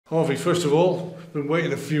Harvey, first of all, been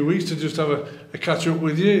waiting a few weeks to just have a catch up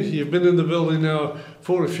with you. You've been in the building now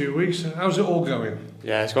for a few weeks. How's it all going?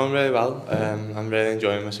 Yeah, it's going really well. I'm really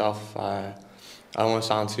enjoying myself. I don't want to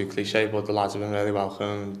sound too cliche, but the lads have been really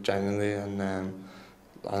welcome, genuinely, and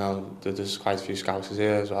I know that there's quite a few Scousers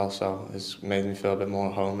here as well, so it's made me feel a bit more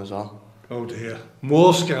at home as well. Oh dear,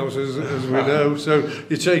 more Scousers as we know, so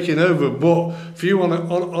you're taking over. But for you on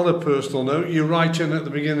a personal note, you're right in at the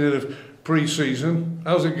beginning of pre-season.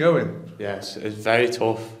 How's it going? Yes, it's very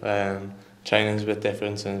tough. Training's a bit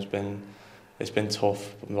different, and it's been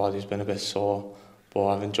tough. My body's been a bit sore, but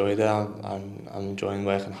I've enjoyed it. I'm enjoying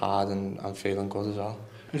working hard, and I'm feeling good as well.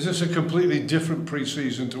 Is this a completely different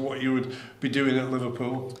pre-season to what you would be doing at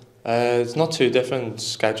Liverpool? It's not too different.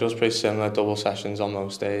 Schedule's pretty similar, double sessions on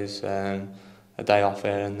most days, a day off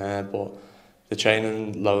here and there, but the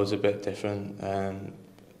training load's a bit different, a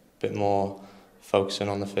bit more focusing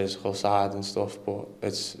on the physical side and stuff, but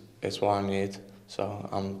it's what I need, so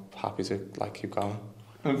I'm happy to keep going.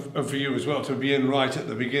 And for you as well, to be in right at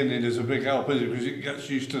the beginning is a big help, isn't it? Because it gets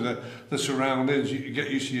used to the surroundings, you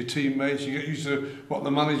get used to your teammates, you get used to what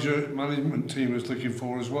the management team is looking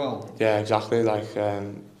for as well. Yeah, exactly.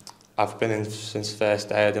 I've been in since the first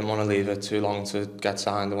day. I didn't want to leave it too long to get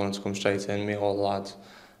signed. I wanted to come straight in, meet all the lads,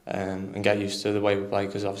 and get used to the way we play,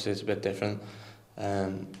 because obviously it's a bit different.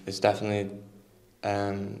 It's definitely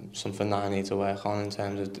something that I need to work on in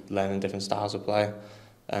terms of learning different styles of play,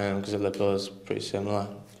 because at Liverpool is pretty similar.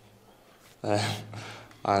 Yeah,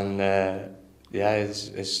 it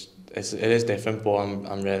is different, but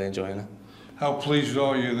I'm really enjoying it. How pleased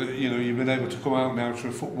are you that you've been able to come out now to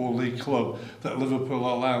a Football League club that Liverpool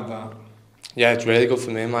allowed that? Yeah, it's really good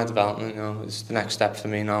for me in my development. It's the next step for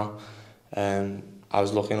me now. I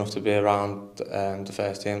was lucky enough to be around the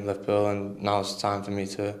first team at Liverpool, and now it's time for me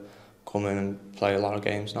to come in and play a lot of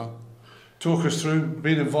games now. Talk us through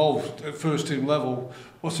being involved at first team level.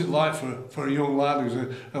 What's it like for a young lad who's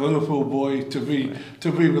a Liverpool boy to be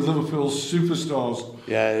with Liverpool's superstars?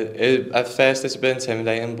 Yeah, at first it's a bit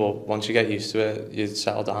intimidating, but once you get used to it, you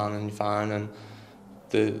settle down and you're fine, and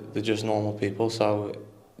they're just normal people, so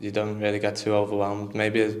you don't really get too overwhelmed.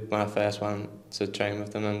 Maybe when I first went to train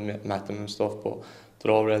with them and met them and stuff, but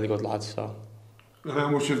they're all really good lads. So. And how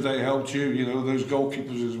much have they helped you, those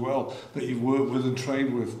goalkeepers as well, that you've worked with and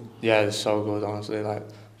trained with? Yeah, they're so good, honestly.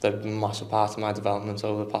 They're a massive part of my development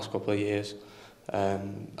over the past couple of years.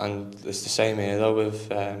 And it's the same here, though, with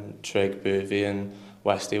Trig, Boovy and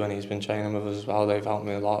Westy, when he's been training with us as well. They've helped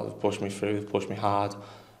me a lot, they've pushed me through, they've pushed me hard,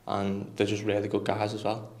 and they're just really good guys as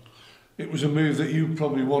well. It was a move that you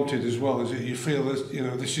probably wanted as well, is it? You feel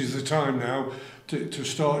that this is the time now to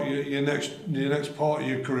start your next part of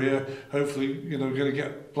your career. Hopefully, going to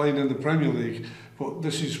get playing in the Premier League. But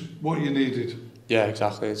this is what you needed. Yeah,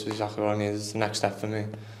 exactly. It's exactly what I needed. It's the next step for me.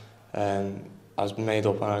 I was made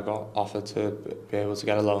up when I got offered to be able to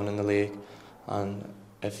get a loan in the league, and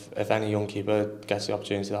if any young keeper gets the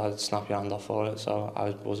opportunity, I'd snap your hand off for it. So I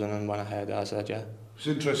was buzzing, and when I heard it, I said yeah. It's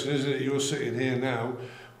interesting, isn't it? You're sitting here now.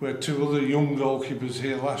 We had two other young goalkeepers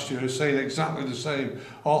here last year saying exactly the same.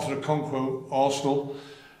 Arthur Okonkwo, Arsenal,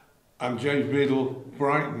 and James Beadle,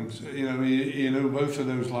 Brighton. You know both of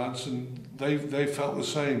those lads, and they felt the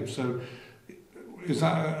same. So, is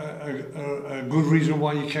that a good reason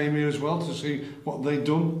why you came here as well, to see what they'd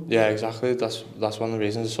done? Yeah, exactly. That's one of the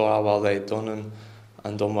reasons. I saw how well they'd done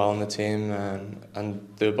and done well in the team, and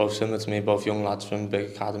they were both similar to me, both young lads from big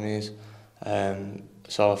academies.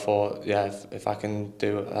 So I thought, yeah, if I can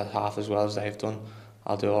do half as well as they've done,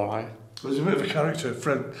 I'll do all right. There's a bit of a character,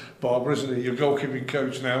 Fred Barber, isn't he? Your goalkeeping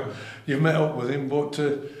coach now. You've met up with him, but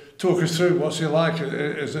talk us through what's he like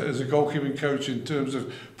as a goalkeeping coach in terms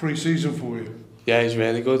of pre-season for you? Yeah, he's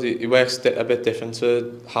really good. He works a bit different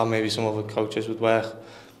to how maybe some other coaches would work,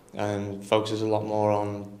 and focuses a lot more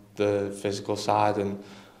on the physical side and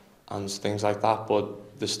things like that.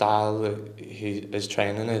 But the style that his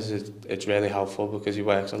training it's really helpful, because he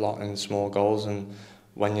works a lot in small goals, and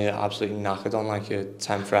when you're absolutely knackered on your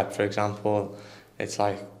 10th rep, for example, it's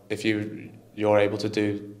like if you're able to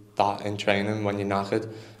do that in training when you're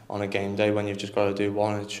knackered on a game day, when you've just got to do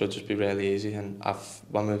one, it should just be really easy. And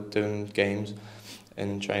when we're doing games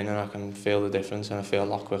in training, I can feel the difference, and I feel a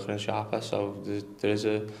lot quicker and sharper. So there is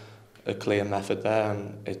a clear method there,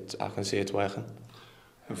 and I can see it's working.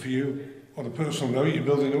 And for you, on a personal note, you're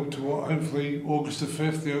building up to what, hopefully August the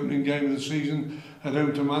 5th, the opening game of the season, at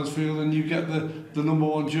home to Mansfield, and you get the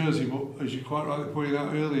 #1 jersey, but as you quite rightly pointed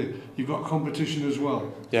out earlier, you've got competition as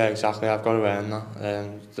well. Yeah, exactly. I've got to earn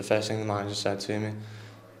that. The first thing the manager said to me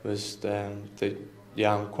was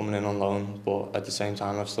yeah, I'm coming in on loan, but at the same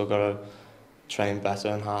time I've still got to train better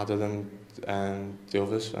and harder than the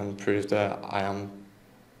others and prove that I am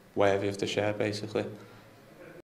worthy of the share, basically.